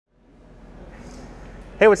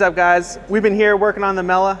Hey, what's up guys? We've been here working on the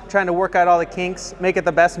Mella, trying to work out all the kinks, make it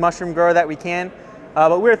the best mushroom grower that we can.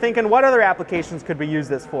 But we were thinking, what other applications could we use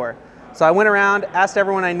this for? So I went around, asked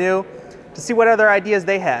everyone I knew to see what other ideas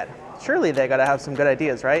they had. Surely they gotta have some good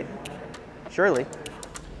ideas, right? Surely.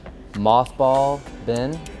 Mothball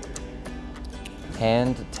bin,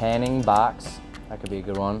 hand tanning box, that could be a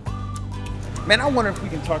good one. Man, I wonder if we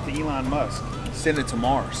can talk to Elon Musk, send it to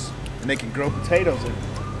Mars, and they can grow potatoes in it.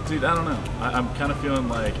 Dude, I don't know. I'm kind of feeling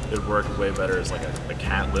like it'd work way better as like a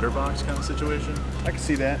cat litter box kind of situation. I can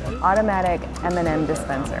see that. Automatic M&M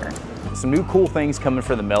dispenser. Some new cool things coming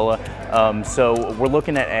for the Mella. So we're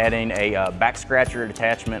looking at adding a back scratcher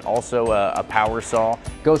attachment, also a power saw.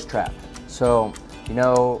 Ghost trap. So, you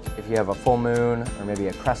know, if you have a full moon or maybe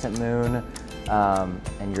a crescent moon,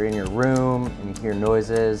 and you're in your room and you hear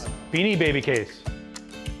noises. Beanie Baby case.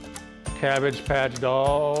 Cabbage Patch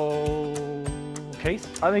doll case.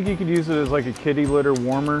 I think you could use it as like a kitty litter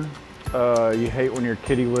warmer. You hate when your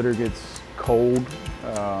kitty litter gets cold.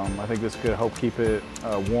 I think this could help keep it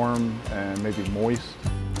warm and maybe moist.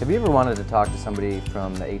 Have you ever wanted to talk to somebody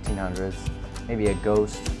from the 1800s? Maybe a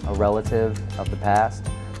ghost, a relative of the past,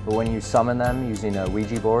 but when you summon them using a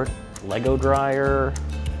Ouija board? Lego dryer,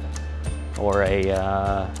 or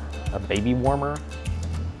a baby warmer.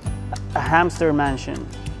 A hamster mansion.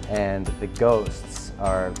 And the ghosts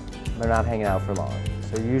they're not hanging out for long.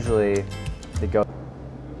 So usually the ghost.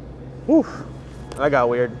 Whew, that got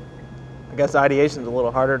weird. I guess ideation's a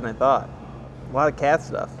little harder than I thought. A lot of cat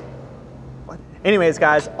stuff. What? Anyways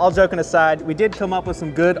guys, all joking aside, we did come up with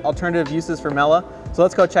some good alternative uses for Mella, so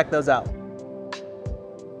let's go check those out.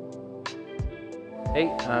 Hey,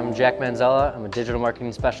 I'm Jack Manzella. I'm a digital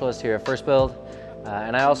marketing specialist here at FirstBuild.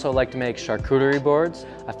 And I also like to make charcuterie boards.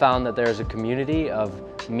 I found that there's a community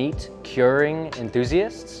of meat curing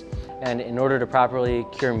enthusiasts. And in order to properly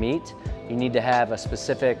cure meat, you need to have a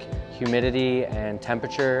specific humidity and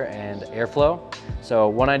temperature and airflow. So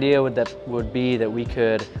one idea would be that we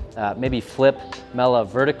could maybe flip Mella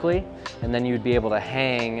vertically, and then you'd be able to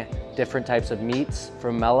hang different types of meats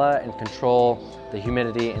from Mella and control the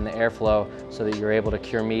humidity and the airflow so that you're able to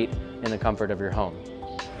cure meat in the comfort of your home.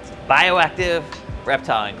 Bioactive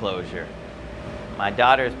reptile enclosure. My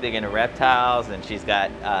daughter's big into reptiles, and she's got,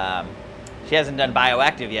 she hasn't done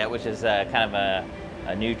bioactive yet, which is kind of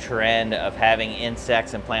a new trend of having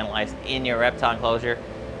insects and plant life in your reptile enclosure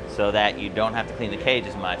so that you don't have to clean the cage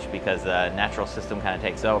as much because the natural system kind of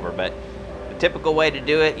takes over. But the typical way to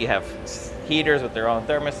do it, you have heaters with their own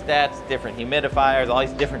thermostats, different humidifiers, all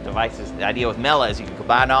these different devices. The idea with Mella is you can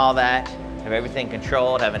combine all that, have everything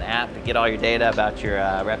controlled, have an app to get all your data about your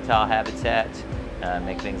reptile habitat,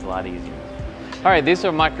 make things a lot easier. All right, these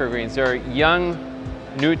are microgreens. They're young,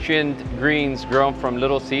 nutrient greens grown from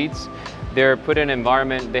little seeds. They're put in an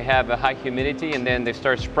environment, they have a high humidity, and then they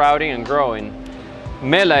start sprouting and growing.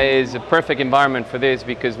 Mella is a perfect environment for this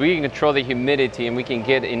because we can control the humidity and we can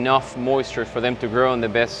get enough moisture for them to grow in the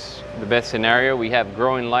best scenario. We have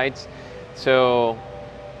growing lights. So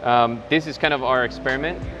this is kind of our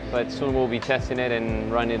experiment, but soon we'll be testing it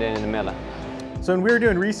and running it in the Mella. So when we were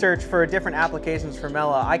doing research for different applications for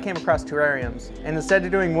Mella, I came across terrariums. And instead of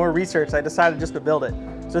doing more research, I decided just to build it.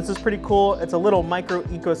 So this is pretty cool. It's a little micro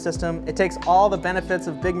ecosystem. It takes all the benefits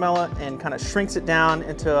of big Mella and kind of shrinks it down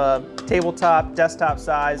into a tabletop, desktop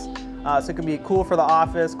size. So it can be cool for the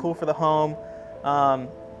office, cool for the home.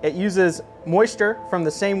 It uses moisture from the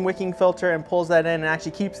same wicking filter and pulls that in and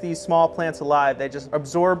actually keeps these small plants alive. They just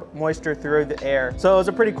absorb moisture through the air. So it was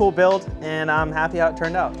a pretty cool build, and I'm happy how it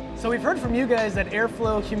turned out. So we've heard from you guys that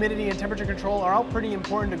airflow, humidity, and temperature control are all pretty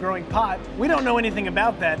important to growing pot. We don't know anything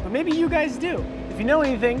about that, but maybe you guys do. If you know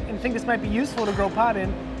anything and think this might be useful to grow pot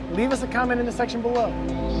in, leave us a comment in the section below.